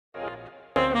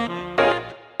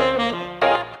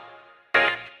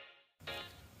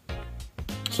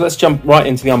So let's jump right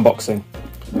into the unboxing.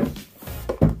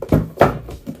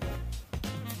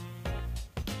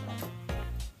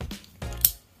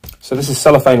 So this is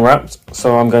cellophane wrapped,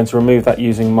 so I'm going to remove that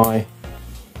using my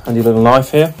handy little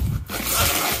knife here.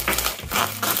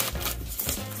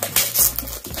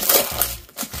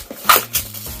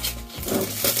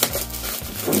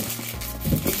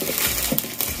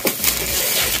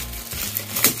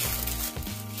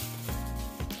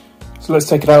 So let's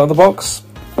take it out of the box.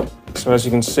 So as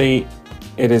you can see,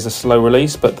 it is a slow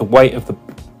release, but the weight of the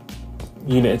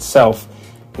unit itself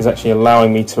is actually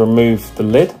allowing me to remove the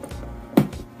lid.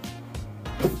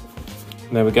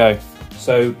 And there we go.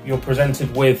 So you're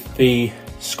presented with the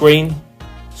screen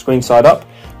side up,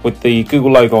 with the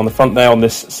Google logo on the front there on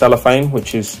this cellophane,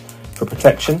 which is for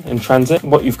protection in transit.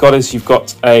 What you've got is you've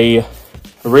got a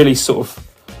really sort of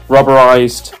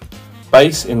rubberized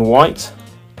base in white.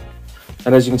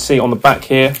 And as you can see on the back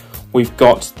here, we've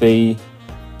got the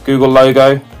Google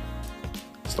logo.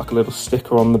 It's like a little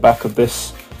sticker on the back of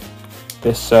this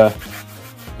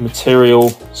material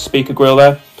speaker grill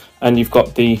there. And you've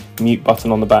got the mute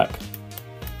button on the back.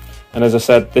 And as I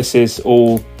said, this is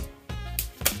all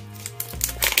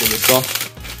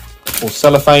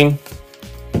cellophane.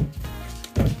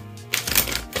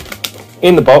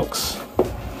 In the box,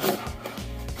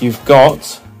 you've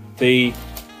got the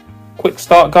quick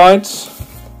start guides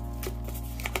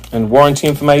and warranty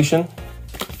information,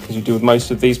 as you do with most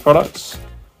of these products.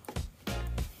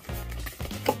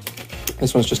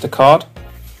 This one's just a card,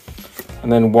 and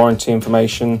then warranty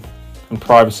information and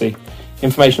privacy.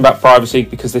 Information about privacy,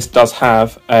 because this does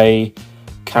have a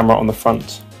camera on the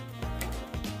front.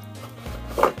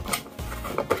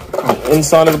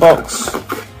 Inside of the box,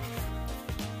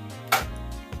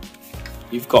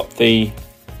 you've got the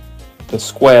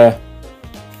square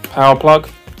power plug,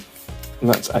 and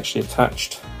that's actually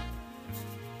attached,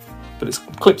 but it's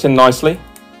clipped in nicely.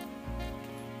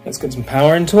 Let's get some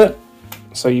power into it.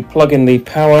 So you plug in the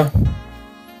power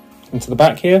into the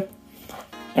back here,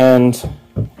 and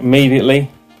immediately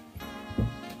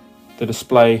the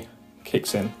display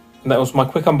kicks in. And that was my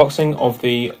quick unboxing of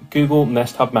the Google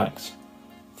Nest Hub Max.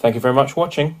 Thank you very much for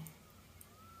watching.